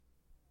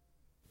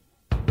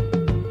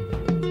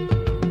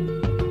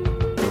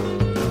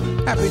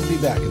Happy to be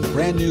back in the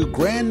brand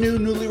new,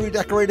 newly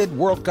redecorated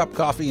World Cup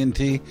Coffee and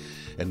Tea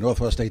at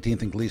Northwest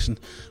 18th and Gleason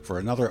for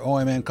another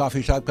OMN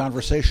Coffee Shop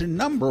Conversation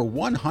number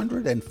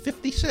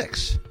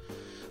 156.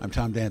 I'm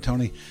Tom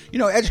D'Antoni. You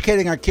know,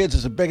 educating our kids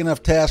is a big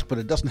enough task, but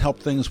it doesn't help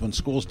things when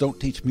schools don't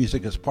teach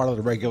music as part of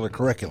the regular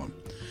curriculum.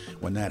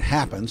 When that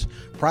happens,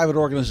 private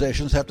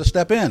organizations have to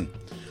step in.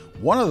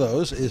 One of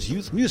those is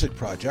Youth Music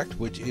Project,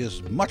 which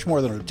is much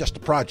more than just a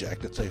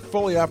project. It's a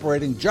fully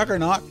operating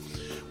juggernaut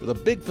with a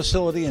big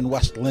facility in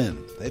West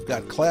Lynn. They've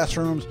got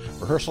classrooms,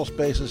 rehearsal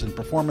spaces, and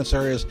performance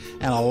areas,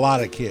 and a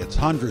lot of kids,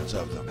 hundreds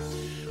of them.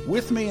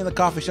 With me in the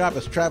coffee shop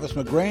is Travis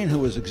McGrain,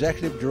 who is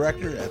Executive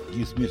Director at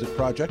Youth Music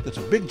Project. It's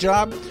a big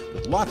job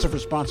with lots of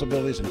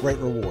responsibilities and great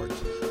rewards.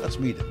 Let's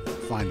meet him and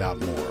find out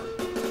more.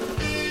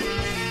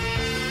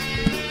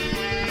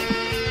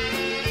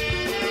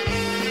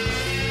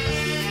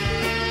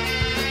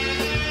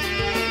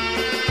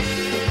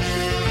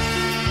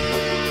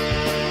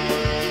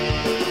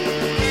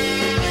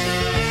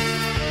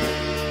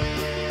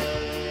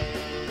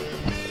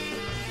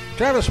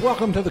 Travis,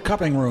 welcome to the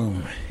Cupping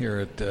Room here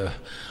at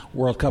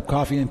World Cup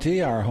Coffee and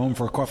Tea, our home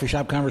for coffee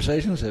shop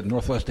conversations at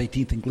Northwest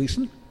 18th and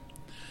Gleason.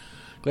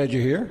 Glad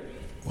you're here.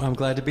 Well, I'm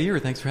glad to be here.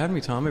 Thanks for having me,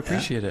 Tom. I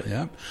appreciate it.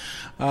 Yeah.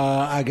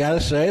 I got to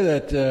say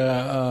that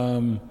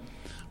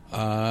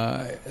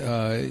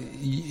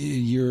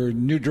your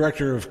new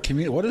director of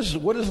community.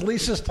 What is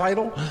Lisa's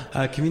title?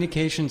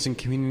 Communications and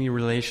Community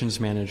Relations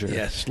Manager.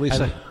 Yes,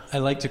 Lisa. I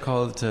like to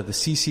call it the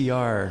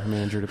CCR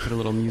manager to put a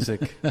little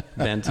music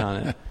bent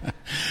on it.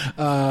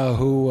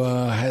 Who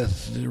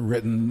has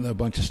written a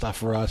bunch of stuff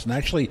for us and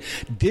actually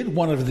did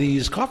one of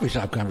these coffee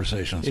shop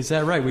conversations. Is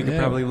that right? We could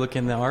probably look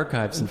in the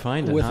archives and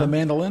find it. With a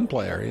mandolin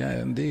player,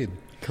 yeah, indeed.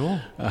 Cool.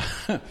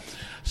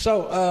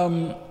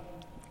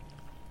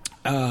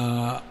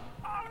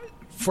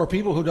 For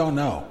people who don't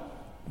know,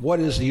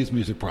 what is the Youth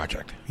Music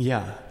Project?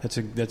 Yeah, that's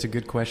a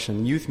good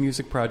question. Youth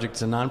Music Project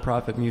is a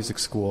nonprofit music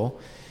school.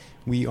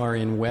 We are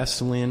in West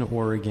Lynn,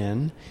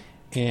 Oregon,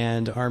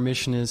 and our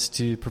mission is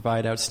to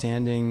provide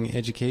outstanding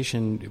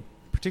education,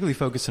 particularly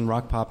focused on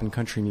rock, pop, and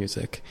country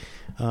music.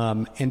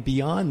 And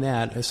beyond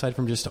that, aside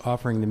from just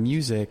offering the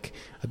music,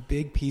 a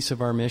big piece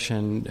of our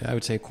mission, I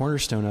would say a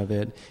cornerstone of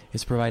it,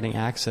 is providing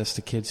access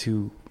to kids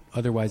who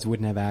otherwise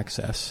wouldn't have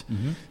access.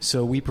 Mm-hmm.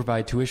 So we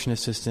provide tuition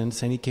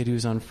assistance. Any kid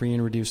who's on free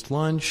and reduced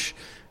lunch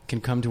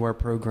can come to our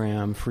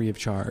program free of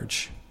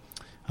charge.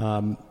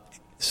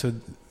 So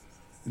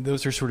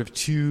those are sort of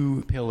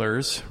two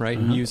pillars, right?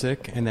 Mm-hmm.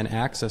 Music and then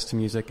access to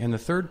music. And the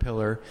third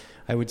pillar,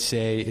 I would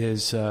say,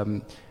 is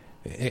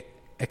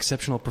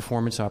exceptional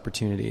performance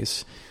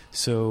opportunities.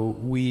 So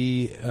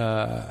we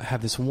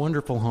have this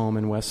wonderful home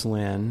in West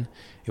Lynn.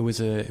 It was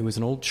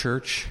an old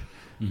church.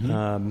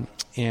 Mm-hmm.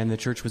 And the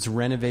church was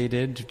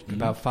renovated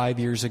about 5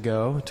 years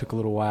ago. It took a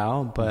little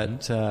while,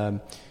 but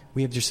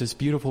we have just this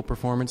beautiful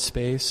performance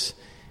space,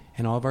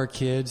 and all of our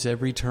kids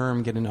every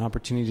term get an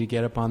opportunity to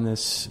get up on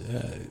this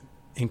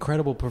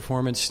incredible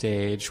performance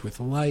stage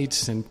with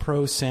lights and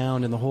pro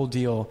sound and the whole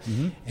deal,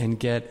 and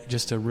get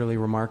just a really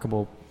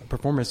remarkable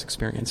performance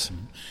experience.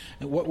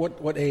 And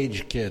what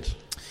age kids?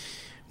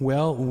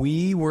 Well,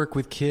 we work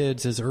with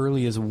kids as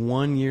early as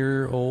 1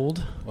 year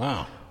old.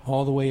 Wow.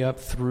 All the way up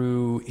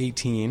through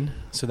 18.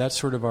 So that's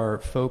sort of our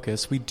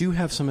focus. We do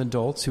have some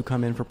adults who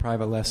come in for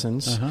private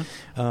lessons,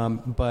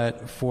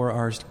 but for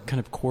our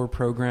kind of core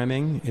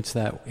programming, it's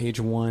that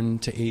age 1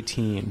 to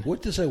 18.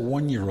 What does a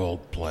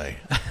 1-year-old play?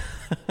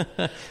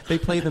 They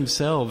play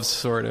themselves,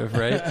 sort of,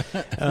 right?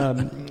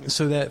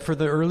 So that for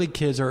the early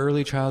kids, our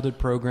early childhood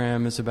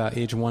program is about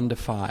age 1 to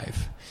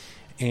 5.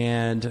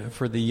 And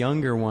for the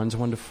younger ones,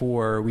 1 to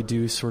 4, we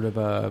do sort of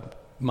a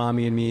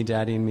mommy and me,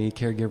 daddy and me,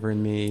 caregiver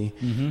and me,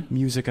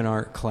 music and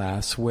art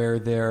class where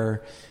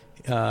they're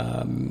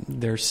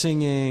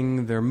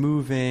singing, they're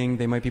moving,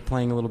 they might be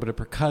playing a little bit of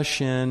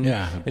percussion.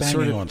 Yeah, it's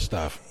banging on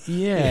stuff.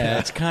 Yeah,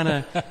 it's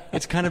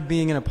kind of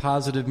being in a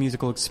positive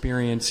musical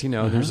experience. You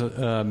know, there's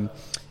a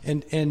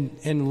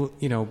and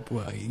you know,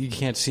 you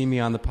can't see me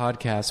on the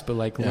podcast, but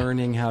like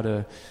learning how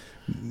to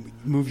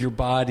move your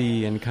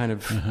body and kind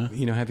of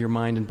you know, have your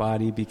mind and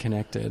body be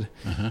connected.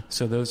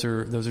 So those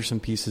are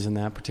some pieces in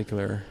that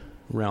particular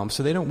realm.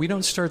 So we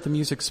don't start the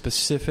music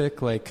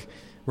specific, like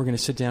we're going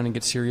to sit down and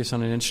get serious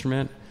on an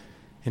instrument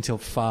until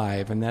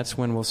 5, and that's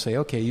when we'll say,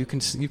 okay, you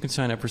can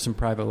sign up for some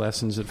private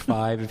lessons at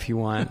 5 if you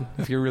want,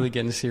 if you're really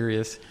getting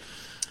serious.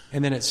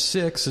 And then at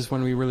 6 is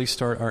when we really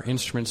start our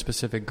instrument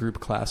specific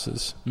group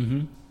classes.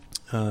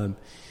 And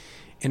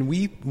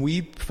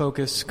we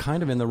focus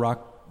kind of in the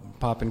rock,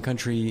 pop, and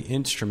country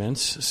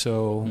instruments.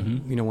 So,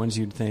 you know, ones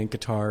you'd think: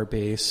 guitar,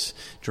 bass,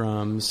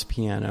 drums,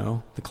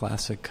 piano, the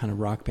classic kind of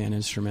rock band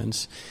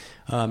instruments.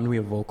 We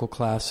have vocal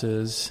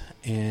classes,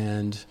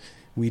 and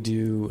we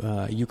do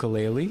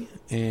ukulele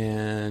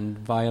and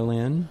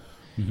violin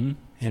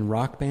and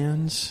rock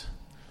bands.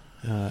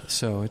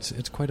 So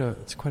it's quite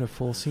a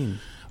full scene.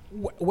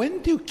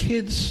 When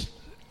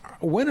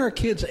are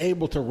kids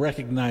able to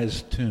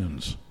recognize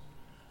tunes?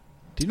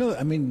 Do you know?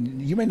 I mean,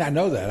 you may not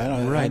know that. I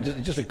don't. Right.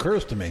 It just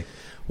occurs to me.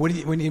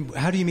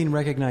 How do you mean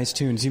recognize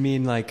tunes? You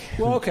mean like?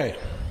 Well, okay.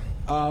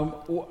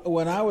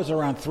 When I was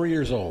around 3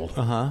 years old,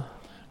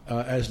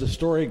 as the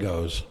story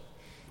goes,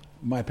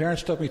 my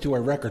parents took me to a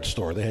record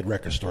store. They had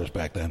record stores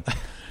back then,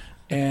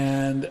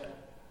 and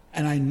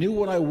I knew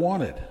what I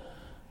wanted,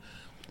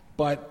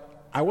 but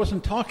I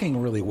wasn't talking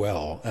really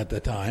well at the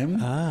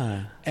time,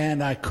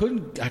 and I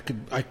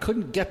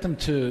couldn't get them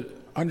to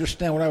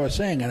understand what I was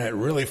saying, and it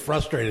really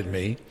frustrated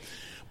me.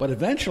 But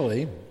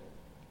eventually,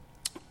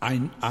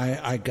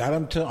 I got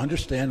them to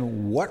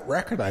understand what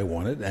record I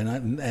wanted,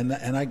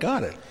 and I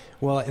got it.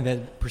 Well,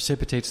 that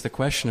precipitates the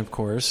question, of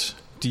course.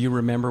 Do you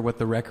remember what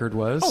the record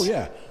was? Oh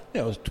yeah,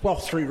 it was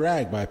 12th Street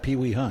Rag by Pee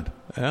Wee Hunt.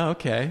 Oh,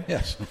 okay.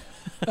 Yes.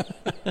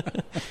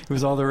 It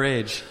was all the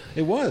rage.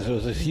 It was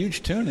a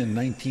huge tune in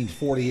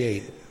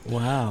 1948.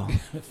 Wow.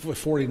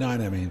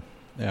 49, I mean.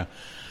 Yeah.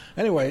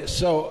 Anyway,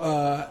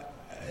 so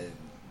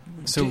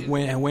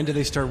when do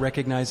they start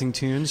recognizing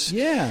tunes?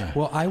 Yeah.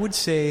 Well, I would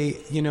say,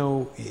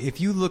 if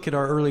you look at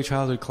our early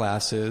childhood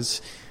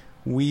classes,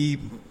 we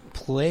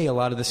play a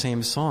lot of the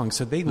same songs,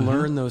 so they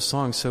learn those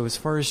songs. So as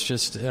far as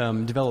just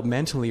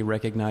developmentally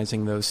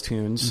recognizing those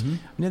tunes,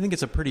 I think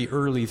it's a pretty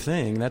early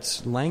thing.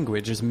 That's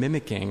language, is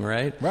mimicking,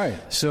 right? Right.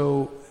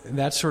 So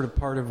that's sort of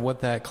part of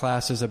what that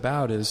class is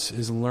about,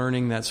 is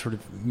learning that sort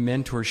of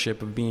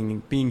mentorship of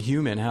being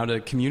human, how to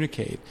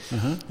communicate.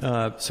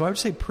 So I would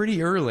say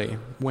pretty early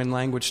when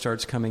language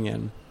starts coming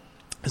in.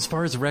 As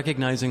far as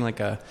recognizing like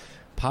a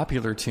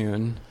popular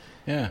tune,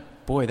 yeah,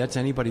 boy, that's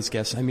anybody's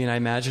guess. I mean, I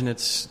imagine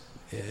it's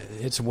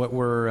what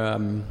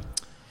we're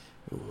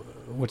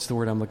what's the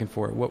word I'm looking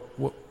for?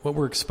 What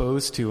we're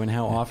exposed to and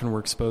how often we're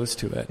exposed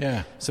to it.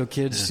 Yeah. So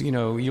kids,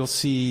 you'll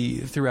see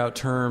throughout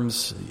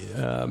terms.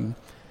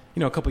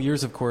 A couple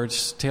years, of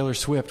course, Taylor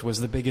Swift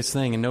was the biggest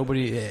thing, and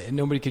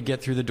nobody could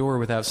get through the door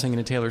without singing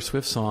a Taylor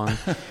Swift song.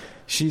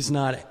 She's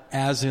not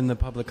as in the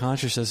public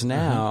consciousness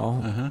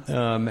now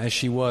as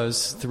she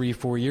was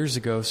 3-4 years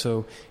ago,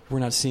 so we're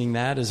not seeing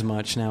that as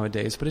much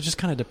nowadays. But it just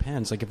kind of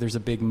depends. Like if there's a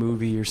big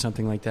movie or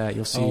something like that,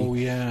 you'll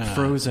see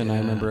Frozen, I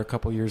remember a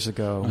couple years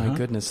ago. My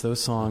goodness,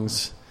 those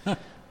songs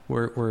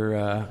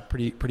were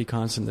pretty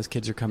constant. Those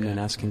kids are coming in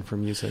asking for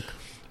music.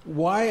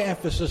 Why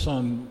emphasis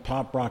on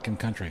pop, rock, and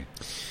country?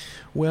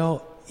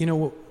 Well,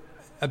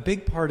 a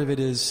big part of it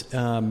is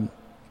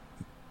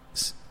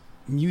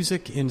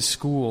music in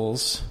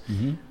schools.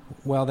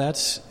 While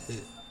that's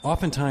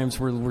oftentimes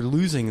we're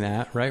losing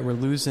that, right? We're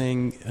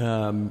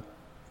losing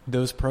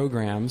those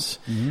programs.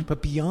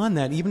 But beyond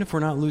that, even if we're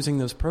not losing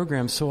those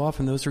programs, so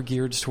often those are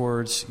geared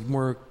towards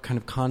more kind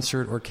of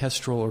concert,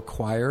 orchestral, or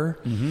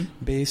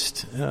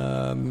choir-based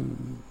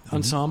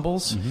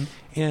ensembles.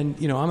 And,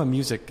 I'm a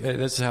music,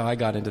 that's how I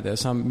got into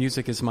this.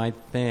 Music is my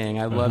thing.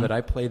 I love it.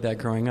 I played that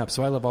growing up.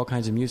 So I love all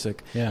kinds of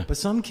music. Yeah. But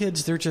some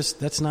kids,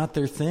 that's not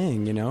their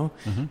thing,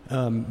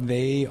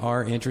 They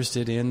are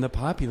interested in the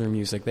popular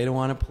music. They don't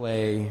want to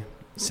play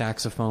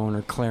saxophone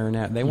or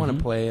clarinet. They want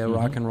to play a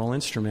rock and roll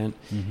instrument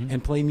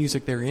and play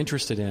music they're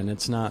interested in.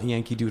 It's not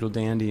Yankee Doodle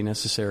Dandy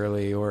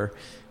necessarily, or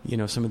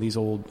some of these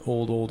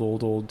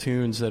old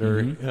tunes that are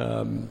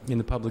in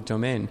the public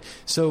domain.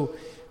 So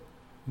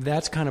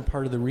that's kind of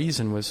part of the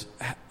reason was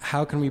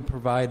how can we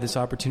provide this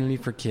opportunity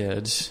for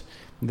kids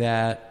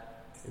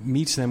that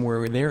meets them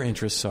where their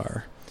interests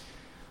are.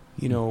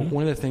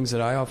 One of the things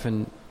that I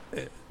often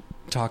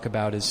talk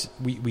about is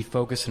we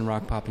focus in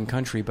rock, pop, and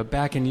country. But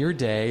back in your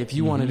day, if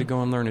you wanted to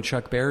go and learn a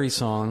Chuck Berry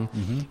song,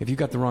 if you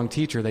got the wrong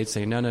teacher, they'd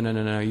say, no,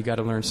 you got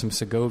to learn some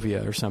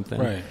Segovia or something.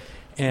 Right.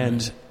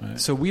 And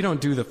so we don't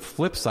do the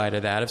flip side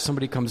of that. If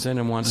somebody comes in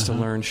and wants to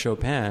learn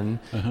Chopin,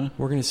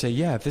 we're going to say,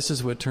 if this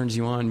is what turns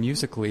you on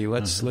musically,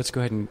 let's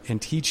go ahead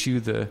and teach you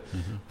the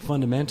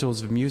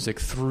fundamentals of music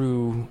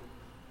through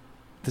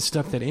the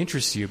stuff that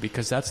interests you,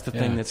 because that's the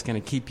thing that's going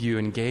to keep you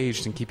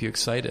engaged and keep you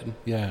excited.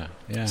 Yeah.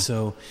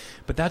 So,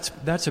 but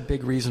that's a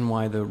big reason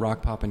why the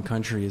rock, pop, and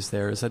country is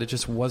there, is that it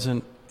just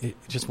wasn't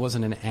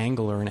an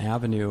angle or an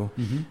avenue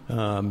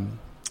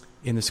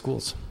in the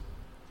schools.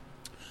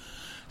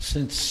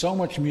 Since so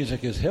much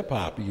music is hip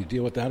hop, do you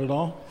deal with that at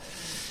all?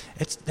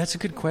 That's a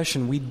good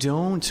question. We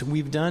don't.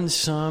 We've done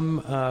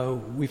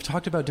some. We've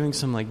talked about doing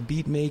some like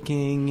beat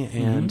making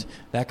and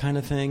that kind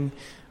of thing.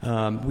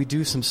 We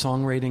do some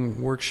songwriting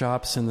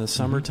workshops in the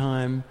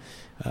summertime.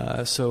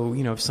 So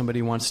if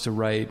somebody wants to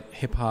write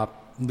hip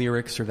hop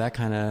lyrics or that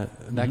kind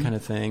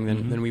of thing,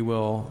 then we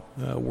will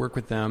work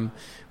with them.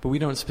 But we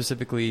don't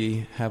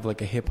specifically have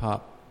like a hip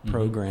hop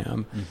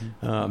program.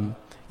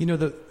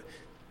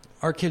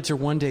 Our kids are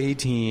 1 to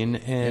 18,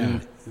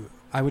 and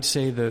I would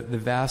say the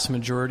vast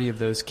majority of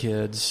those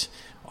kids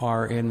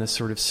are in the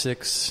sort of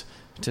 6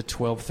 to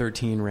 12,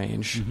 13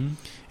 range.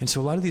 And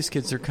so a lot of these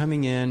kids are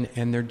coming in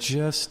and they're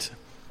just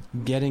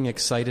getting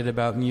excited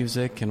about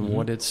music and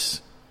what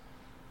it's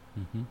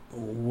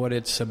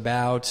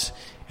about,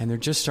 and they're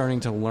just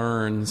starting to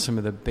learn some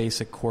of the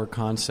basic core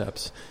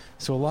concepts.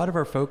 So a lot of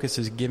our focus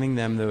is giving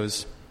them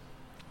those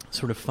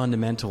sort of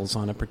fundamentals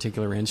on a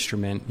particular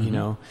instrument, you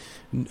know,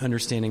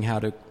 understanding how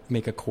to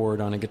make a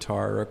chord on a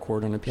guitar or a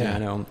chord on a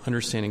piano,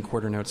 understanding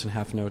quarter notes and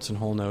half notes and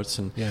whole notes,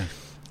 and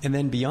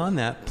then beyond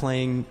that,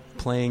 playing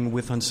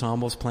with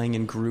ensembles, playing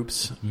in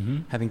groups,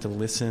 having to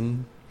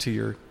listen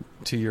to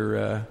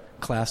your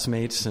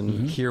classmates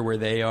and hear where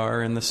they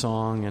are in the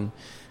song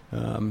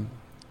and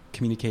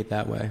communicate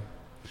that way.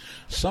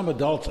 Some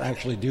adults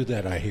actually do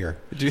that, I hear.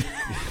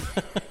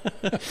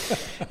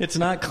 It's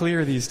not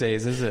clear these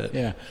days, is it?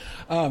 Yeah.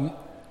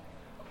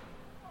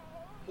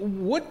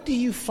 What do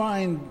you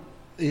find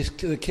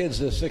the kids,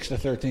 the 6 to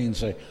 13,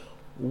 say?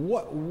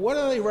 What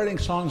are they writing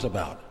songs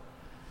about?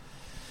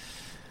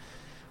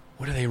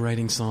 What are they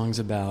writing songs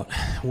about?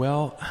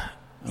 Well,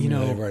 are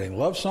they writing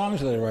love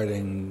songs? Are they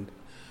writing,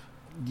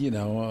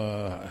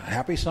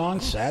 happy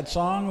songs, sad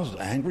songs,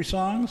 angry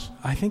songs?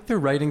 I think they're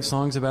writing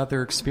songs about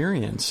their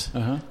experience.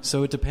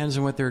 So it depends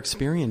on what their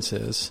experience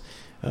is.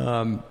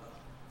 Some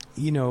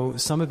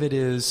of it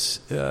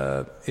is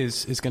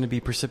going to be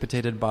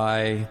precipitated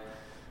by,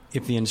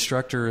 if the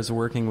instructor is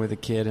working with a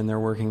kid and they're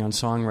working on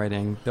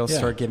songwriting, they'll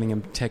start giving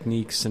him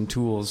techniques and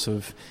tools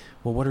of,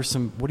 well, what do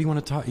you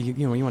want to talk?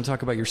 You want to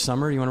talk about your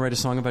summer? You want to write a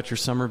song about your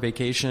summer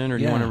vacation, or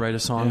do you want to write a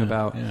song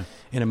about an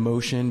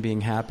emotion,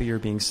 being happy or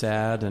being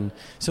sad? And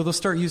so they'll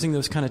start using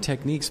those kind of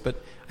techniques.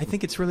 But I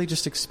think it's really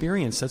just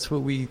experience. That's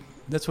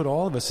what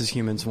all of us as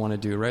humans want to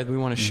do, right? We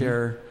want to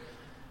share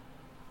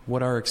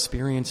what our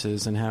experience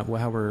is and how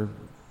we're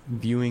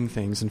viewing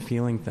things and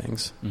feeling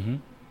things.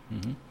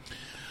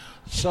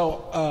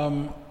 So,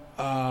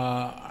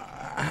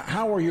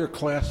 how are your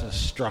classes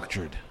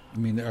structured? I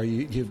mean, are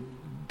you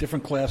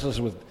different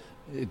classes with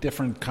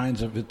different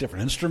kinds of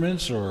different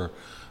instruments or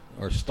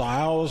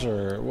styles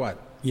or what?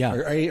 Yeah,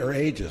 or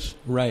ages.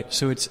 Right.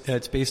 So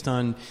it's based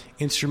on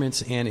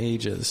instruments and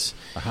ages.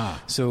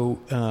 So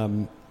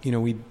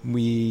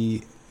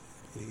we,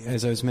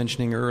 as I was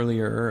mentioning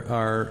earlier,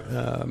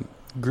 our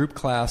group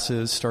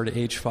classes start at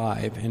age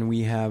 5, and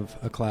we have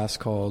a class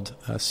called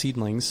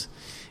Seedlings.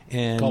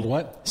 And called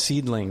what?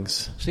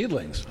 Seedlings.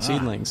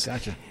 Seedlings.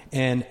 Gotcha.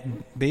 And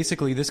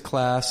basically, this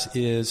class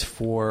is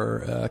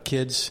for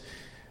kids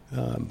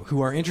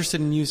who are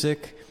interested in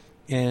music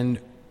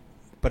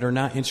but are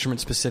not instrument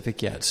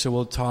specific yet. So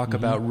we'll talk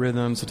about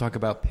rhythms, we'll talk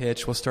about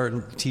pitch, we'll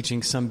start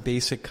teaching some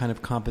basic kind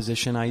of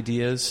composition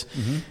ideas.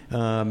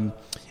 And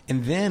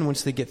then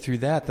once they get through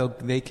that,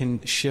 they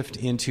can shift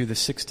into the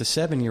 6 to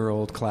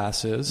 7-year-old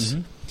classes.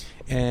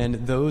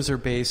 And those are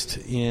based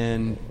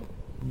in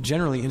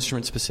generally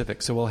instrument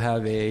specific. So we'll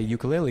have a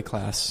ukulele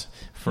class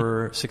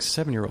for 6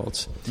 to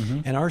 7-year-olds.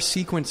 And our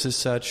sequence is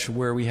such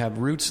where we have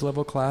roots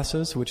level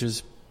classes, which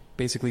is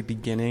basically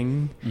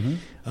beginning.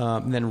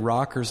 Then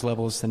rockers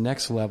level is the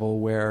next level,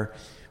 where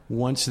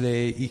once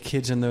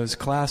kids in those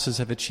classes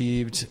have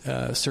achieved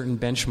certain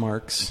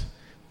benchmarks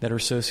that are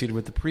associated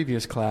with the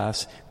previous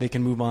class, they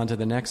can move on to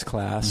the next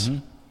class.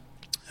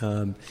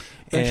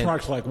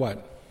 Benchmarks like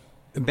what?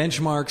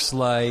 Benchmarks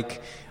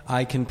like,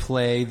 I can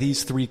play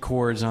these 3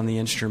 chords on the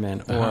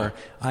instrument, or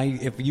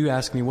if you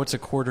ask me what's a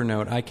quarter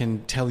note, I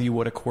can tell you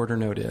what a quarter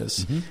note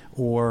is,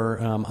 or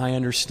I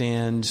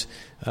understand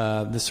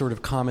the sort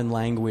of common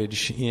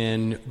language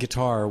in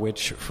guitar,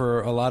 which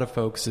for a lot of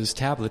folks is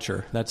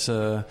tablature. That's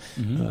a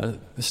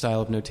style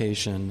of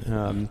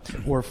notation.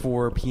 Or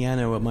for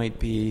piano, it might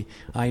be,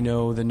 I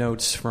know the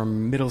notes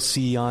from middle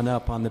C on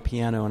up on the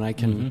piano, and I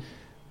can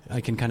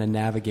kind of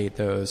navigate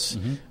those.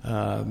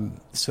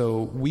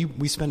 So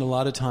we spend a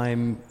lot of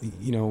time,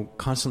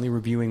 constantly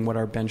reviewing what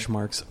our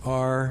benchmarks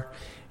are,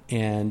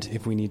 and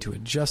if we need to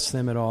adjust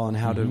them at all, and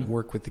how to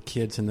work with the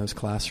kids in those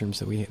classrooms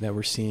that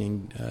we're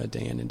seeing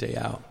day in and day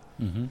out.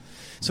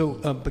 So,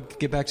 but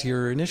get back to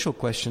your initial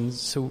question.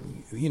 So,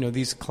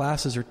 these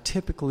classes are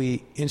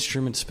typically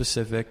instrument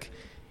specific,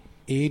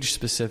 age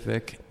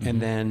specific,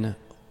 and then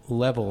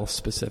level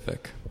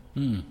specific.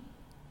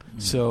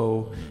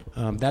 So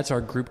that's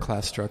our group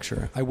class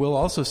structure. I will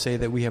also say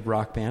that we have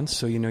rock bands,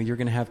 so you're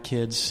going to have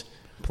kids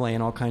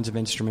playing all kinds of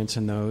instruments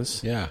in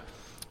those. Yeah.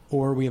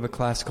 Or we have a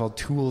class called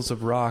Tools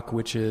of Rock,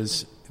 which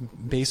is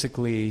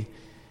basically,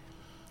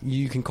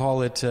 you can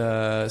call it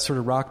sort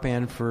of rock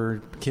band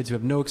for kids who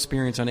have no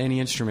experience on any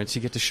instruments.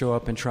 You get to show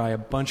up and try a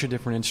bunch of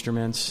different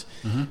instruments,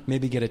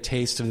 maybe get a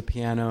taste of the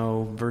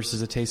piano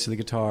versus a taste of the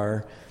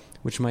guitar,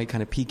 which might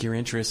kind of pique your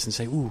interest and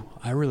say, ooh,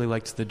 I really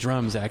liked the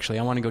drums, actually.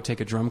 I want to go take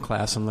a drum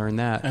class and learn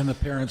that. And the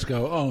parents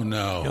go, oh,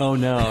 no. Oh,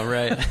 no,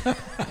 right.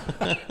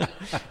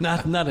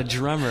 not a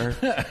drummer.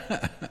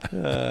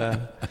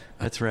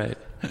 That's right.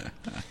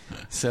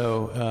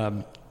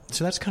 So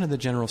that's kind of the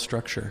general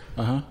structure.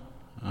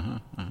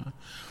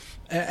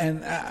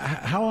 And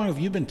how long have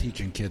you been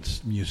teaching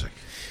kids music?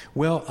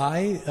 Well,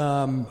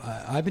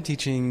 I've been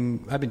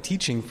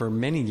teaching for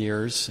many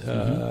years.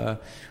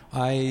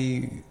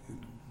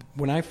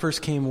 When I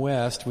first came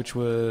west, which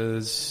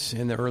was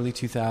in the early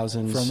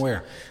 2000s. From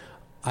where?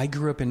 I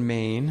grew up in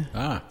Maine,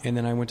 and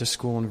then I went to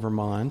school in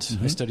Vermont.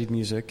 I studied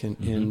music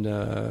in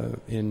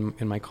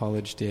my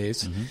college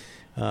days.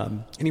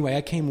 Anyway,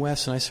 I came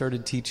west and I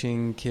started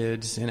teaching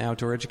kids in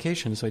outdoor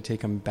education. So I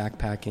take them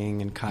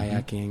backpacking and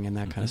kayaking and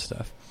that kind of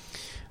stuff.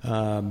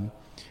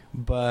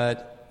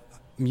 But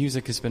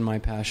music has been my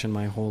passion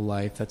my whole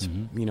life. That's,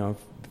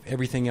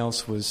 everything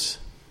else was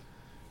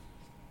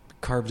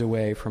carved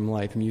away from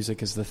life.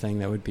 Music is the thing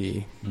that would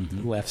be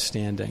left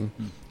standing.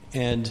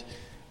 And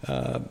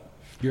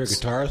you're a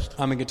guitarist?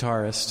 I'm a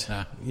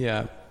guitarist.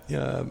 Yeah.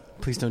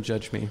 Please don't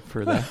judge me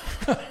for that.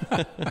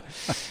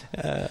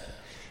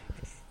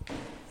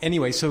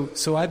 Anyway,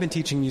 so I've been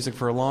teaching music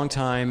for a long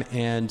time,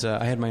 and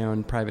I had my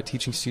own private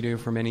teaching studio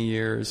for many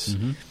years.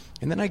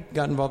 And then I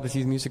got involved with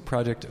Youth Music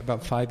Project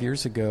about 5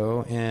 years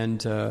ago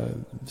and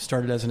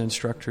started as an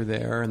instructor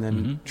there, and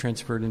then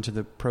transferred into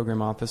the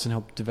program office and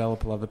helped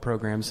develop a lot of the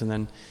programs. And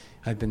then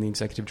I've been the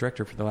executive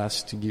director for the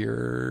last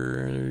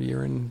year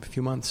and a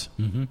few months.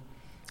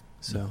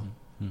 So,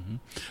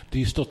 do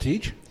you still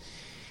teach?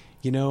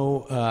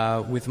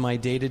 With my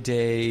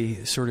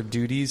day-to-day sort of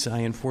duties, I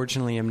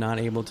unfortunately am not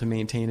able to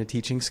maintain a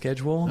teaching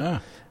schedule.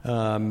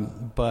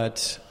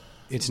 But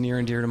it's near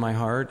and dear to my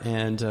heart,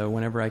 and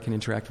whenever I can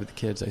interact with the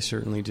kids, I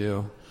certainly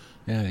do.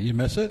 Yeah, you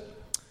miss it?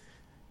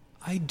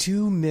 I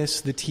do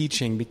miss the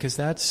teaching, because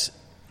that's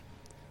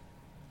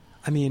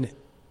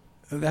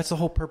the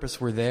whole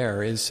purpose we're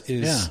there, is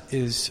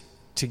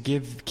to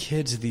give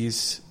kids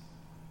these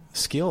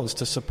skills,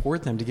 to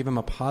support them, to give them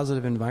a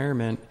positive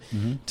environment,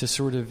 to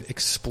sort of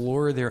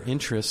explore their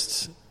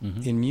interests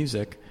in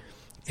music.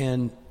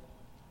 And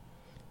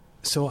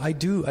so I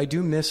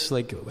do miss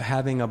like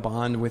having a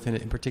bond with a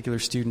particular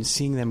student,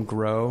 seeing them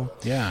grow.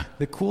 Yeah.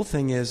 The cool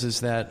thing is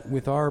that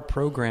with our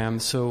program,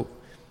 so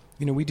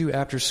we do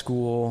after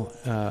school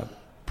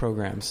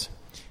programs,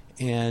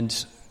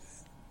 and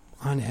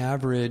on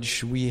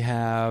average we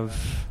have,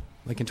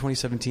 like in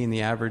 2017,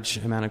 the average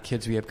amount of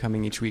kids we have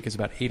coming each week is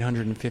about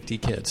 850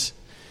 kids.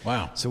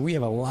 Wow. So we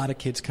have a lot of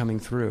kids coming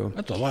through.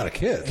 That's a lot of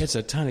kids. It's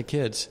a ton of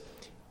kids.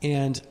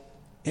 And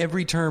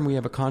every term we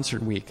have a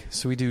concert week.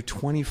 So we do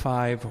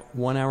 25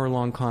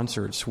 one-hour-long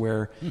concerts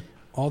where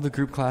all the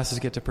group classes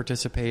get to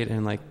participate,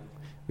 and like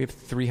we have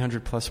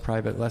 300-plus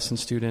private lesson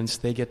students.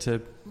 They get to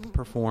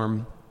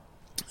perform.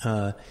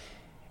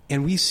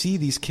 And we see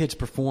these kids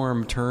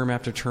perform term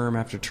after term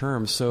after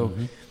term. So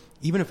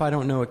even if I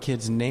don't know a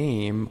kid's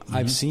name,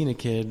 I've seen a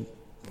kid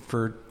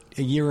for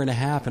a year and a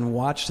half and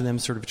watched them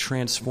sort of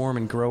transform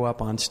and grow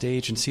up on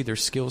stage and see their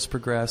skills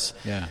progress.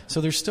 Yeah.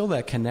 So there's still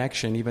that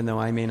connection, even though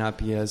I may not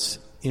be as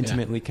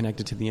intimately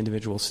connected to the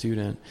individual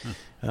student.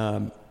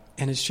 And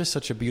it's just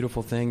such a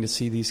beautiful thing to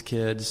see these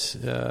kids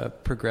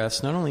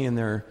progress, not only in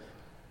their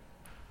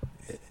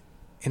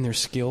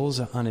skills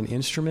on an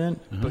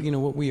instrument, but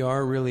what we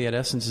are really at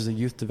essence is a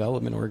youth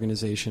development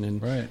organization,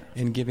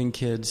 and giving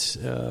kids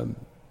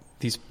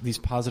these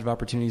positive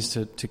opportunities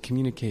to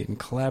communicate and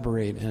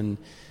collaborate, and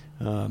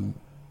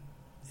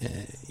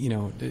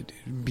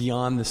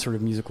beyond the sort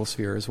of musical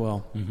sphere as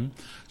well.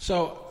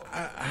 So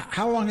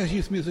how long has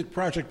Youth Music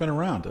Project been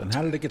around, and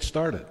how did it get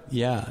started?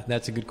 Yeah,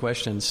 that's a good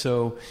question.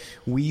 So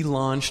we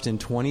launched in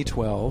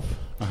 2012,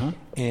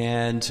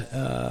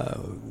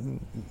 and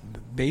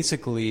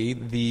basically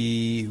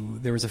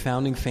there was a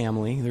founding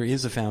family. There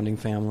is a founding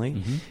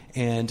family,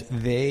 and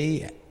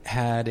they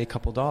had a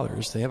couple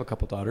daughters. They have a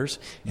couple daughters,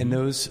 and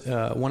those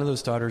one of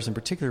those daughters in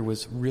particular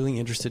was really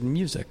interested in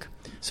music.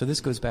 So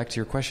this goes back to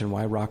your question,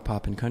 why rock,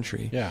 pop, and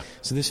country? Yeah.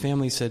 So this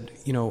family said,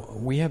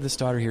 we have this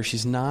daughter here.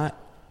 She's not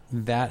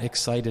that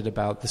excited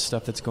about the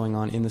stuff that's going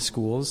on in the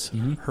schools.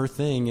 Her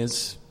thing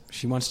is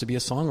she wants to be a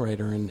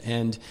songwriter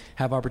and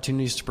have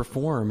opportunities to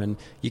perform. And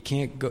you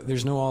can't go.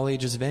 There's no all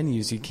ages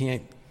venues. You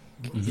can't.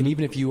 And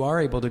even if you are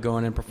able to go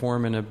in and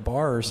perform in a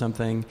bar or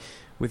something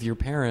with your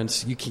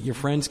parents, your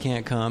friends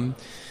can't come.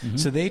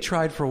 So they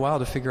tried for a while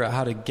to figure out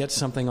how to get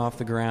something off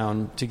the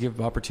ground to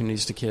give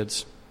opportunities to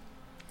kids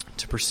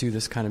to pursue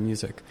this kind of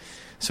music.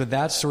 So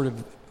that's sort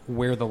of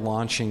where the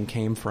launching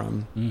came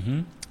from.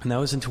 And that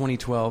was in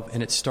 2012,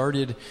 and it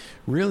started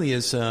really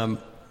as we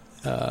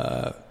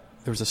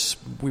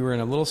were in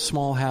a little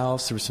small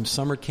house. There were some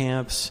summer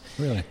camps,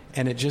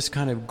 and it just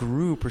kind of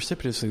grew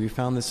precipitously. We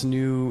found this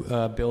new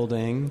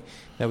building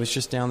that was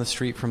just down the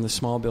street from the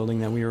small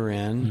building that we were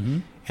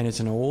in, and it's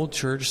an old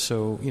church.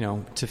 So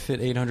to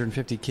fit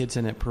 850 kids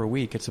in it per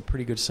week, it's a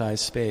pretty good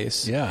sized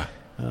space. Yeah.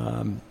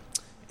 So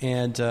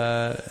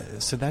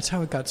that's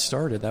how it got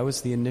started. That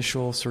was the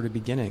initial sort of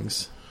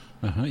beginnings.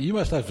 You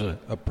must have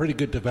a pretty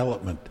good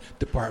development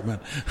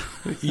department.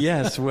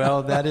 Yes,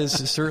 well, that is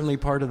certainly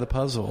part of the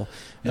puzzle.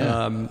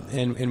 Yeah.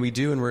 And we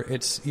do, and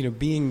it's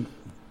being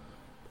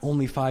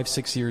only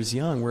 5-6 years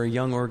young, we're a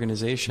young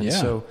organization,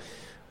 so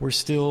we're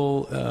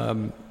still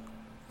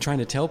trying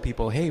to tell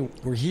people, hey,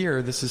 we're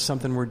here, this is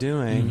something we're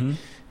doing.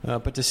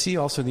 But to see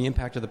also the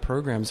impact of the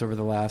programs over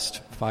the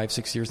last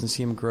 5-6 years and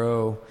see them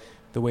grow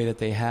the way that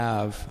they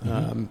have,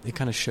 it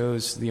kind of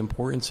shows the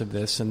importance of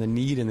this and the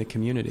need in the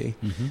community.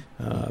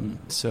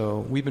 So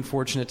we've been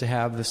fortunate to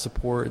have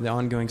the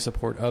ongoing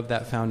support of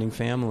that founding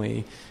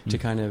family to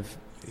kind of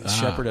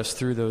shepherd us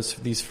through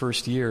these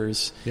first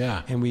years.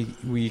 Yeah. And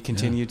we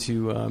continue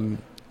to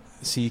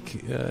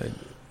seek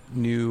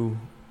new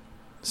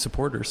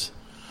supporters.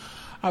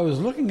 I was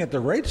looking at the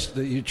rates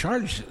that you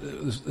charge,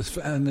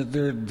 and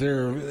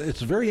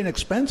it's very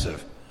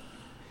inexpensive.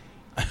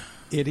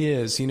 It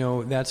is.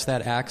 That's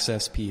that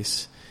access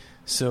piece.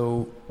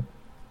 So,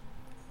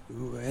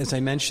 as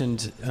I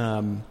mentioned,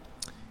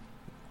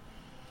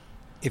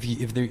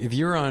 if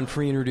you're on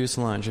free and reduced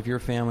lunch, if you're a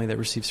family that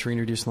receives free and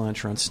reduced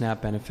lunch or on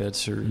SNAP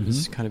benefits or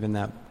is kind of in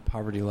that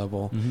poverty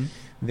level,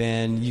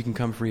 then you can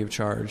come free of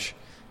charge.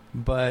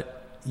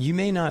 But you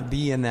may not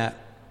be in that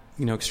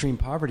extreme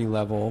poverty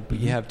level, but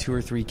you have 2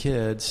 or 3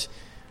 kids.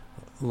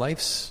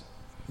 Life's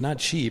not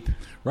cheap,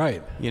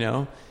 right?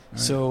 Right.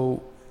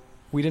 So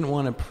we didn't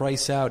want to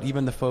price out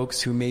even the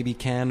folks who maybe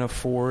can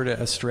afford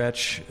a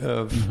stretch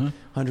of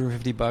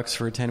 $150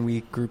 for a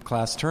 10-week group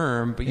class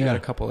term, but you got a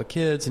couple of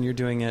kids and you're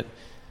doing it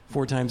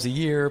 4 times a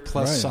year,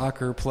 plus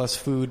soccer, plus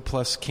food,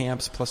 plus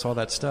camps, plus all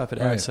that stuff. It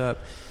adds up.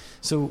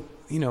 So,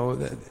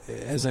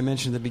 as I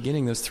mentioned at the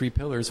beginning, those 3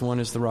 pillars, one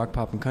is the rock,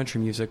 pop, and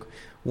country music,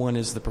 one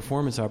is the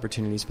performance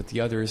opportunities, but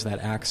the other is that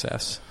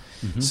access.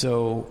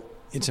 So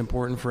it's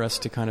important for us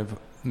to kind of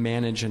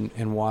manage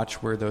and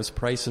watch where those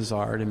prices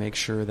are to make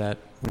sure that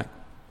we're not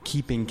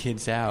keeping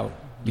kids out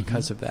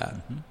because of that.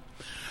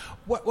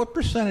 What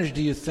percentage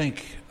do you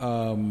think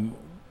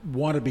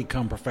want to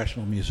become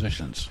professional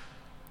musicians?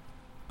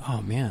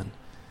 Oh, man.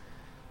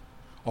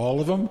 All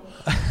of them?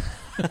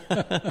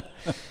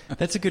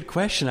 That's a good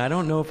question. I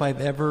don't know if I've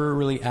ever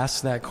really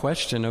asked that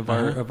question of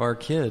our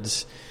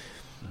kids.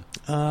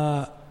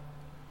 I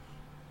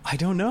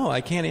don't know.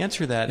 I can't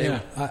answer that.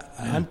 Yeah.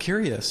 I'm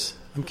curious.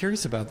 I'm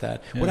curious about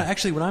that. Yeah. What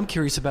I'm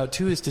curious about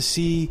too is to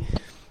see.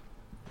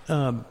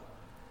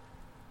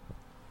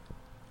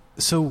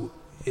 So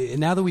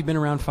now that we've been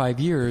around 5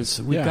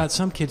 years, we've got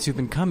some kids who've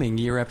been coming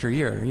year after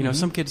year.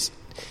 Some kids,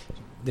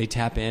 they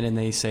tap in and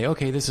they say,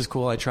 okay, this is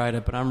cool, I tried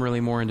it, but I'm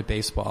really more into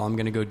baseball. I'm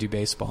going to go do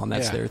baseball, and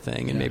that's their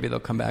thing. And maybe they'll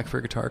come back for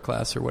a guitar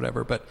class or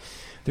whatever. But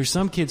there's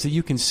some kids that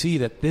you can see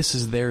that this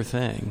is their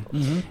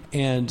thing.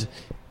 And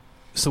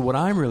so what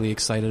I'm really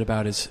excited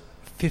about is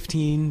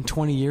 15,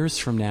 20 years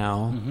from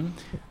now,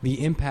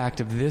 the impact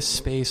of this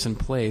space and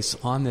place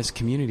on this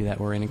community that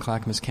we're in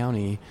Clackamas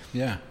County.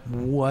 Yeah.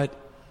 What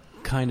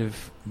kind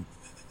of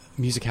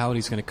musicality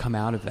is going to come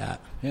out of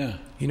that? Yeah.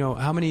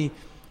 How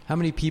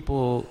many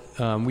people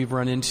we've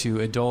run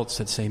into, adults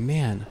that say,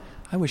 man,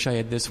 I wish I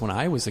had this when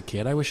I was a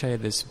kid. I wish I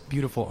had this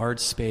beautiful art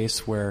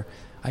space where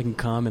I can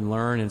come and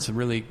learn, and it's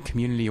really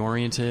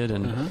community-oriented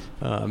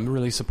and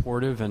really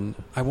supportive, and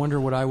I wonder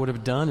what I would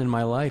have done in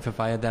my life if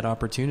I had that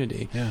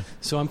opportunity. Yeah.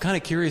 So I'm kind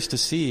of curious to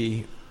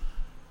see.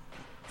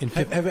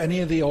 Have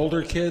any of the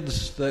older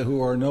kids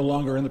who are no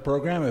longer in the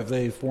program, have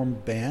they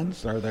formed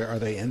bands? Are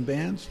they in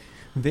bands?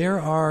 There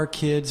are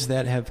kids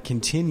that have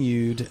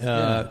continued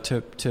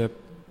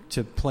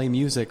to play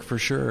music for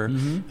sure.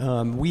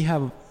 We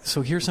have.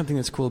 So here's something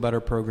that's cool about our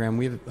program.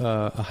 We have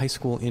a high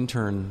school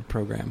intern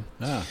program.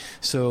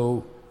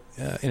 So,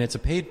 and it's a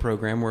paid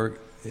program where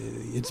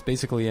it's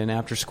basically an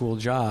after-school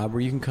job where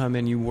you can come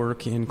and you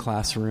work in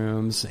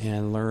classrooms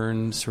and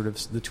learn sort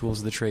of the tools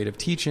of the trade of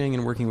teaching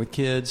and working with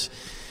kids.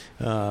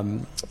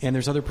 And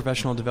there's other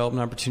professional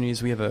development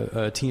opportunities. We have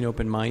a teen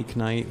open mic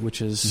night,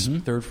 which is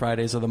third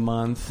Fridays of the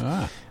month.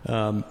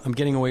 I'm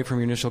getting away from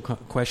your initial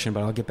question,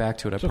 but I'll get back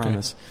to it, I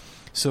promise. Okay.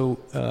 So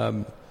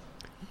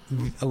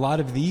a lot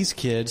of these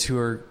kids who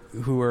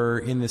are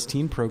in this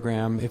teen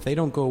program, if they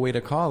don't go away to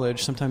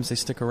college, sometimes they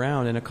stick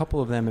around, and a couple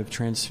of them have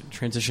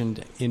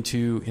transitioned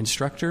into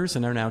instructors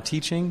and are now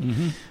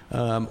teaching,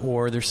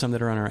 or there's some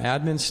that are on our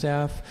admin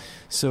staff.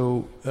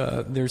 So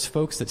there's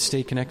folks that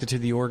stay connected to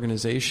the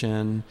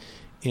organization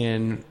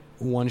in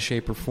one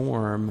shape or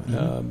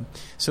form.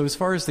 So as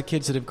far as the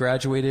kids that have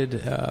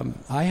graduated,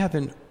 I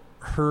haven't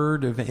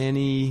heard of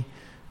any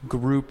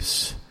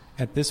groups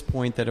at this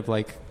point that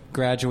have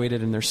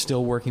graduated and they're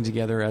still working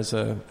together as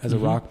a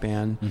rock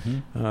band.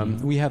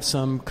 We have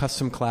some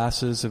custom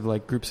classes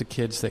of groups of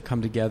kids that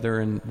come together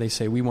and they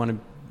say we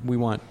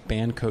want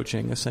band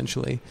coaching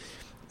essentially,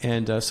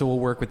 and so we'll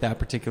work with that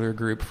particular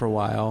group for a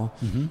while.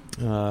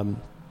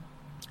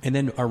 And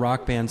then our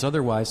rock bands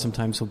otherwise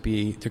sometimes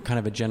they're kind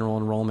of a general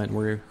enrollment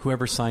where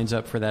whoever signs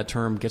up for that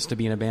term gets to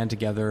be in a band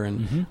together,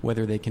 and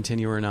whether they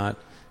continue or not,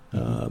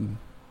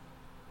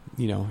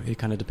 it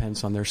kind of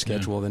depends on their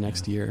schedule the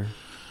next year.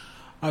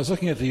 I was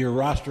looking at your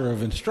roster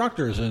of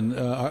instructors, and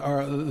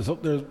there's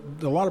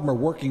a lot of them are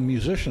working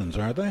musicians,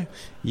 aren't they?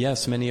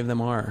 Yes, many of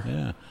them are.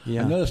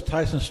 Yeah. I noticed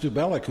Tyson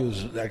Stubelic,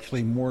 who's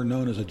actually more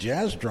known as a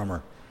jazz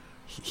drummer.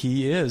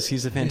 He is.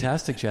 He's a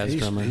fantastic jazz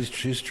drummer.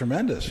 He's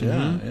tremendous.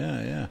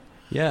 Yeah.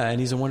 Yeah, and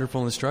he's a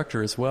wonderful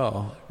instructor as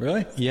well.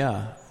 Really?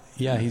 Yeah.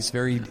 He's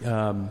very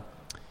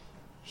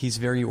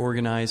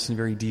organized and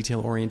very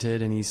detail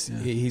oriented, and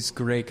he's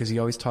great because he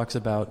always talks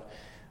about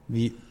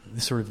the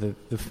sort of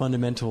the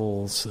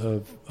fundamentals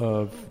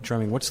of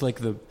drumming. What's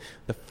the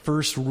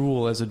first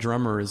rule as a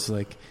drummer is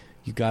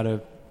you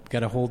gotta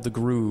hold the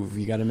groove.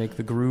 You gotta make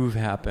the groove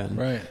happen.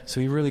 Right.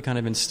 So he really kind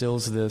of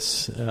instills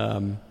this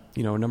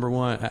number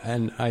one,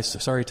 and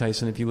sorry,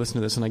 Tyson, if you listen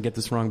to this and I get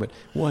this wrong, but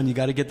one, you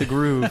got to get the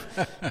groove.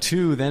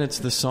 Two, then it's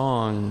the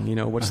song.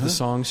 What's the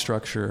song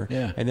structure?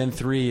 Yeah. And then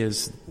three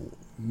is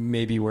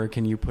maybe where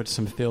can you put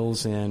some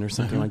fills in or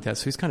something like that.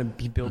 So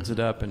he builds it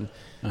up, and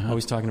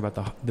always talking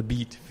about the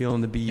beat,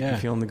 feeling the beat, and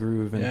feeling the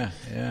groove. And,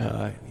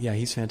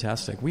 he's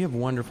fantastic. We have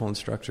wonderful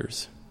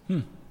instructors.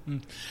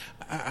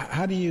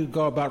 How do you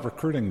go about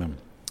recruiting them?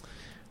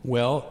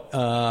 Well,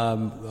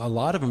 a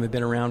lot of them have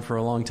been around for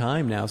a long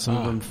time now, some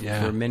of them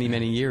for many,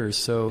 many years.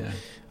 So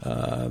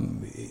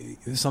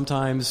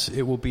sometimes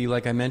it will be,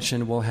 like I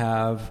mentioned, we'll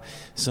have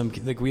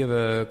we have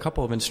a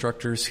couple of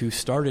instructors who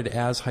started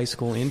as high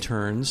school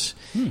interns,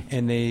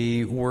 and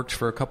they worked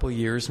for a couple of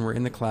years and were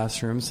in the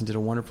classrooms and did a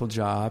wonderful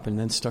job, and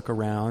then stuck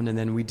around. And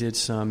then we did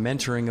some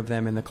mentoring of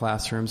them in the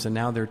classrooms, and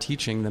now they're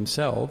teaching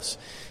themselves.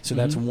 So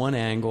that's one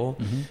angle.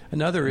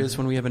 Another is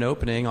when we have an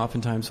opening,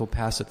 oftentimes we'll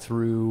pass it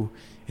through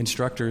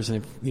instructors,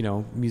 and if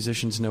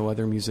musicians know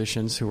other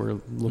musicians who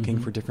are looking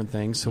for different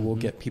things, so we'll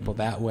get people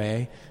that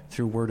way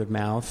through word of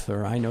mouth,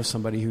 or I know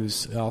somebody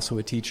who's also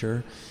a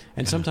teacher,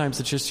 and sometimes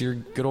it's just your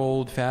good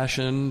old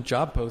fashioned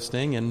job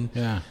posting, and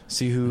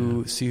see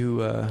who comes.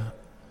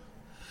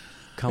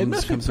 It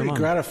must be pretty along.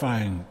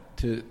 gratifying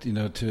to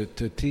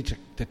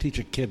teach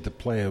a kid to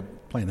play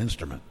an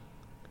instrument.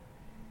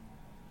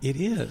 It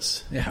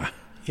is. Yeah,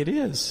 it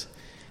is.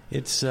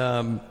 It's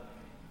when.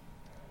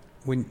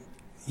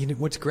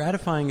 What's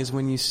gratifying is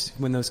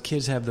when those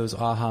kids have those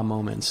aha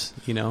moments,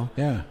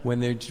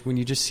 when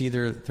you just see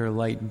their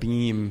light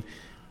beam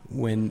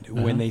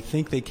when they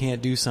think they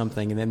can't do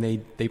something, and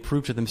then they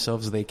prove to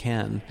themselves they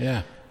can.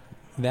 Yeah,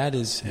 that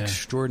is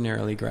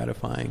extraordinarily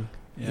gratifying.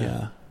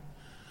 Yeah.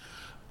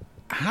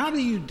 How do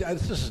you?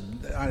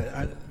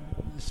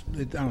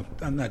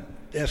 I'm not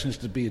asking this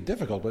to be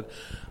difficult, but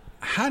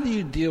how do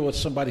you deal with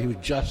somebody who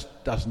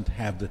just doesn't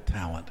have the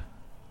talent?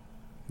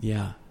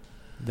 Yeah.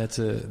 That's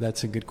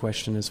a good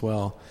question as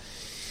well.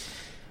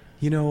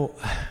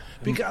 Because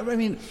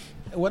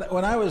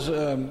when I was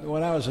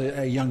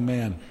a young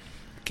man,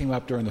 came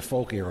up during the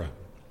folk era,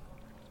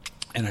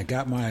 and I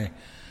got my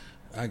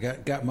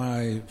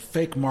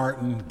fake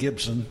Martin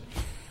Gibson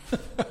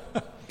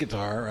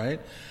guitar, right?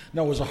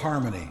 No, it was a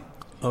Harmony.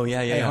 Oh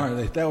yeah.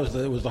 It was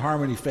the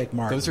Harmony fake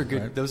Martin. Those are good.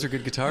 Right? Those are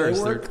good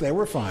guitars. They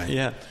were fine.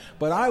 Yeah,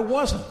 but I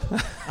wasn't.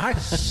 I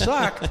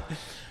sucked.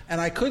 And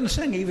I couldn't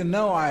sing, even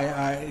though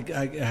I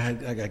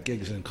got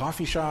gigs in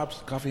coffee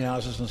shops, coffee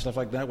houses, and stuff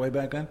like that way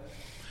back then.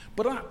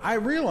 But I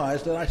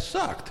realized that I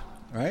sucked,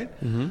 right?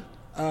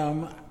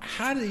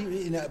 How do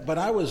you? But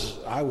I was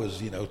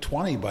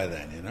 20 by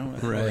then,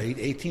 right. Or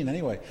 18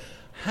 anyway.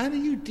 How do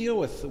you deal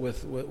with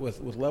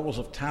levels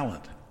of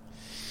talent?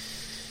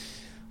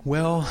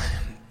 Well,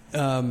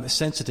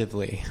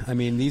 sensitively. I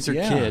mean, these are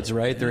kids,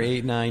 right? They're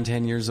 8, 9,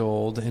 10 years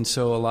old, and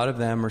so a lot of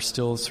them are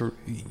still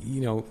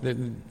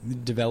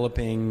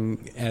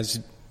developing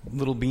as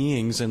little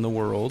beings in the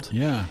world.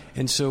 Yeah.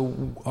 And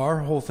so our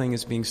whole thing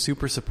is being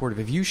super supportive.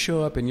 If you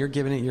show up and you're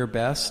giving it your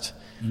best,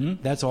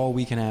 that's all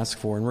we can ask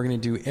for, and we're going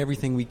to do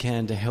everything we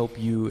can to help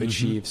you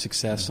achieve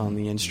success on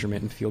the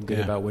instrument and feel good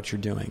about what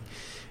you're doing.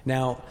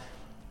 Now,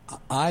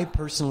 I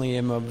personally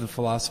am of the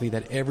philosophy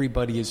that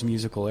everybody is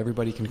musical.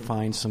 Everybody can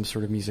find some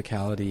sort of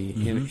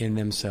musicality in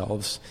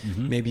themselves.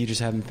 Maybe you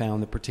just haven't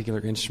found the particular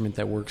instrument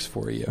that works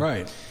for you.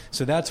 Right.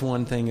 So that's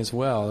one thing as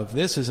well. If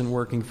this isn't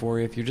working for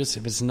you, if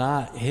it's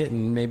not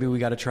hitting, maybe we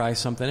got to try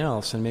something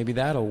else, and maybe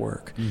that'll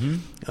work.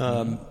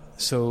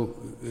 So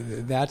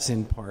that's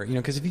in part,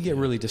 because if you get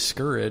really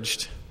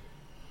discouraged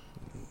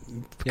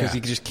because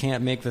you just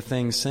can't make the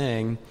thing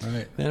sing,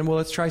 then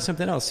let's try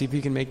something else. See if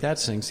you can make that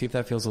sing. See if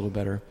that feels a little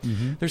better.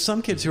 There's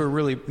some kids who are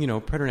really,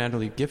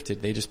 preternaturally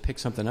gifted. They just pick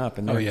something up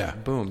and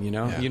boom,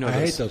 I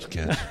hate those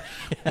kids.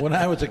 When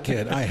I was a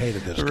kid, I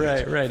hated those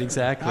kids. Right,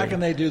 exactly. How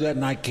can they do that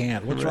and I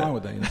can't? What's wrong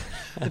with that?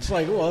 It's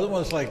like,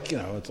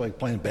 it's like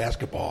playing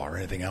basketball or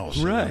anything else.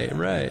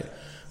 Right.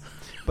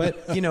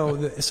 But,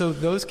 so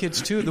those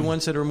kids too, the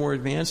ones that are more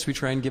advanced, we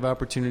try and give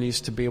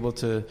opportunities to be able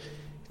to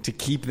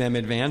keep them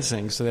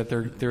advancing so that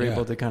they're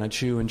able to kind of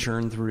chew and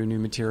churn through new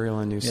material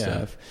and new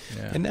stuff.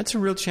 And that's a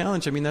real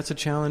challenge. I mean, that's a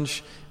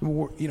challenge.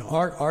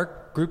 Our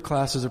group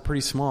classes are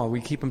pretty small. We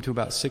keep them to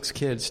about 6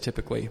 kids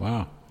typically.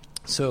 Wow.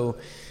 So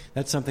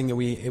that's something that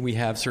we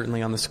have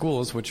certainly on the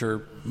schools, which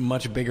are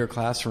much bigger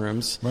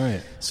classrooms.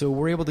 Right. So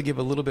we're able to give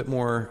a little bit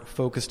more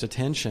focused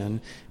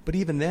attention. But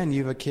even then,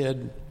 you have a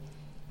kid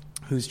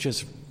who's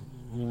just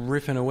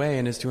riffing away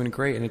and is doing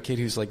great, and a kid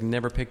who's like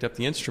never picked up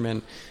the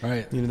instrument,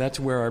 right? That's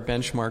where our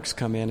benchmarks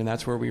come in, and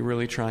that's where we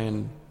really try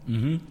and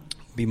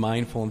be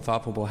mindful and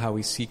thoughtful about how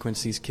we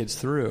sequence these kids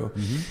through.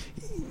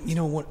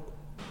 What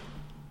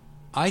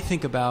I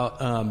think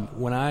about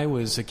when I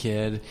was a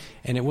kid,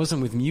 and it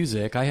wasn't with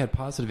music. I had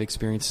positive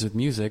experiences with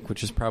music,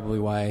 which is probably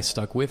why I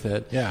stuck with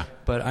it. Yeah.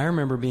 But I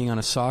remember being on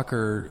a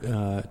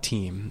soccer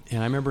team,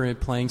 and I remember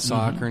playing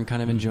soccer and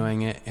kind of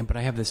enjoying it. But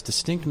I have this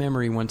distinct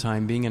memory one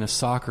time being in a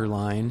soccer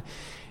line,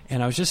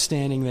 And I was just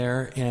standing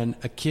there, and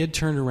a kid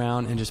turned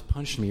around and just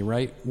punched me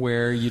right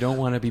where you don't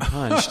want to be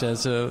punched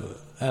as a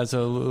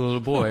little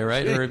boy,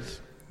 right? Or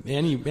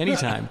any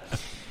time.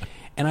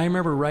 And I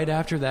remember right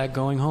after that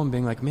going home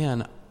being like,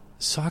 man,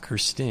 soccer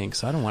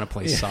stinks. I don't want to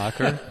play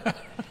soccer.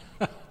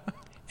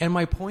 And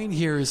my point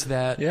here is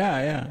that,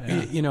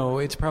 you know,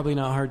 it's probably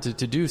not hard to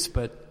deduce,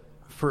 but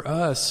for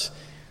us,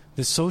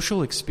 the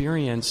social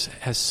experience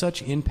has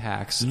such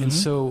impacts. And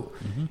so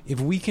if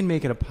we can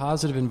make it a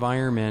positive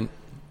environment,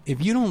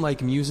 if you don't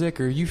like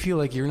music or you feel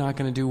like you're not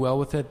going to do well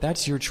with it,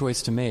 that's your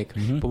choice to make.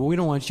 But we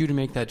don't want you to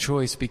make that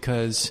choice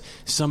because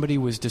somebody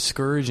was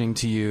discouraging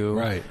to you,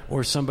 right,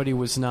 or somebody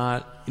was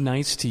not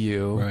nice to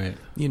you. Right.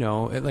 You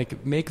know,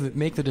 like make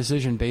the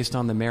decision based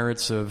on the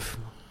merits of,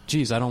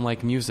 geez, I don't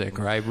like music,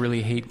 or I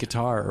really hate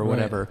guitar, or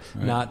whatever.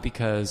 Right. Not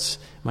because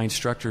my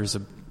instructor is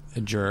a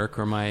jerk,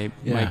 or my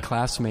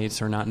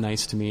classmates are not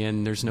nice to me,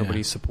 and there's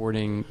nobody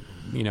supporting,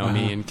 you know,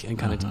 me and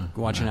kind of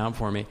watching out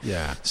for me.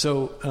 Yeah.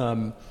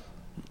 So,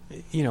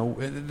 you know,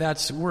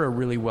 we're a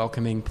really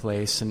welcoming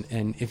place,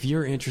 and if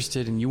you're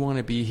interested and you want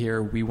to be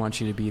here, we want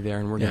you to be there,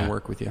 and we're going to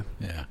work with you.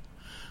 Yeah.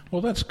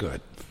 Well, that's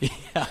good.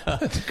 Yeah,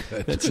 that's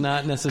good. That's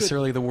not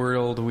necessarily the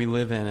world we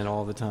live in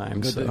all the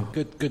time. Good, so.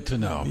 good to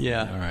know.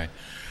 Yeah. All right.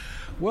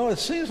 Well, it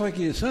sounds like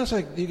you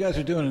guys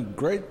are doing a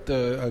great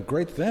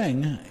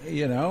thing.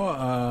 You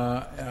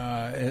know,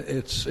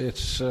 it's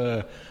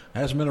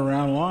hasn't been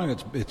around long.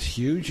 It's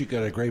huge. You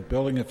got a great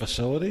building and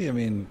facility. I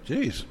mean,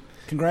 geez,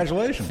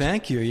 congratulations.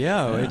 Thank you.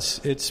 Yeah.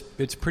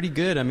 It's pretty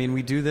good. I mean,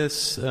 we do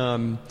this.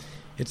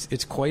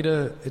 It's quite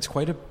a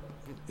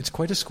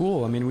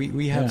school. I mean,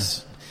 we have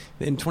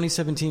in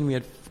 2017 we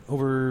had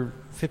over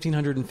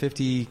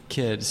 1,550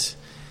 kids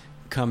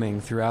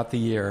coming throughout the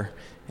year,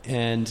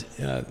 and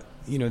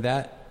you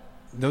know,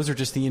 those are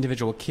just the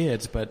individual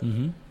kids, but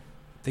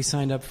they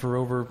signed up for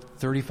over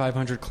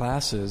 3,500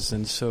 classes,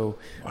 and so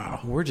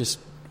we're just,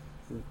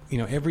 you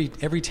know, every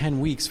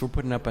 10 weeks we're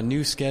putting up a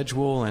new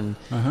schedule and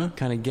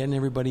kind of getting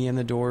everybody in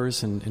the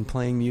doors and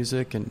playing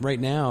music. And right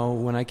now,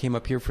 when I came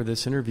up here for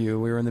this interview,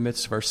 we were in the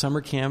midst of our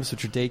summer camps,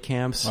 which are day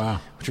camps,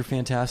 which are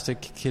fantastic.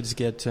 Kids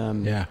get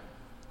they're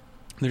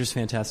just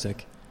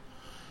fantastic.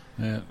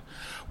 Yeah.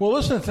 Well,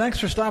 listen, thanks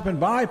for stopping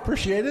by.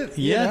 Appreciate it.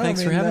 Yeah,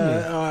 thanks for having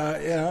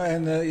me. You know,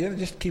 and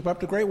just keep up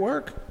the great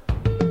work.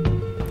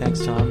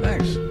 Thanks, Tom.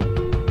 Thanks.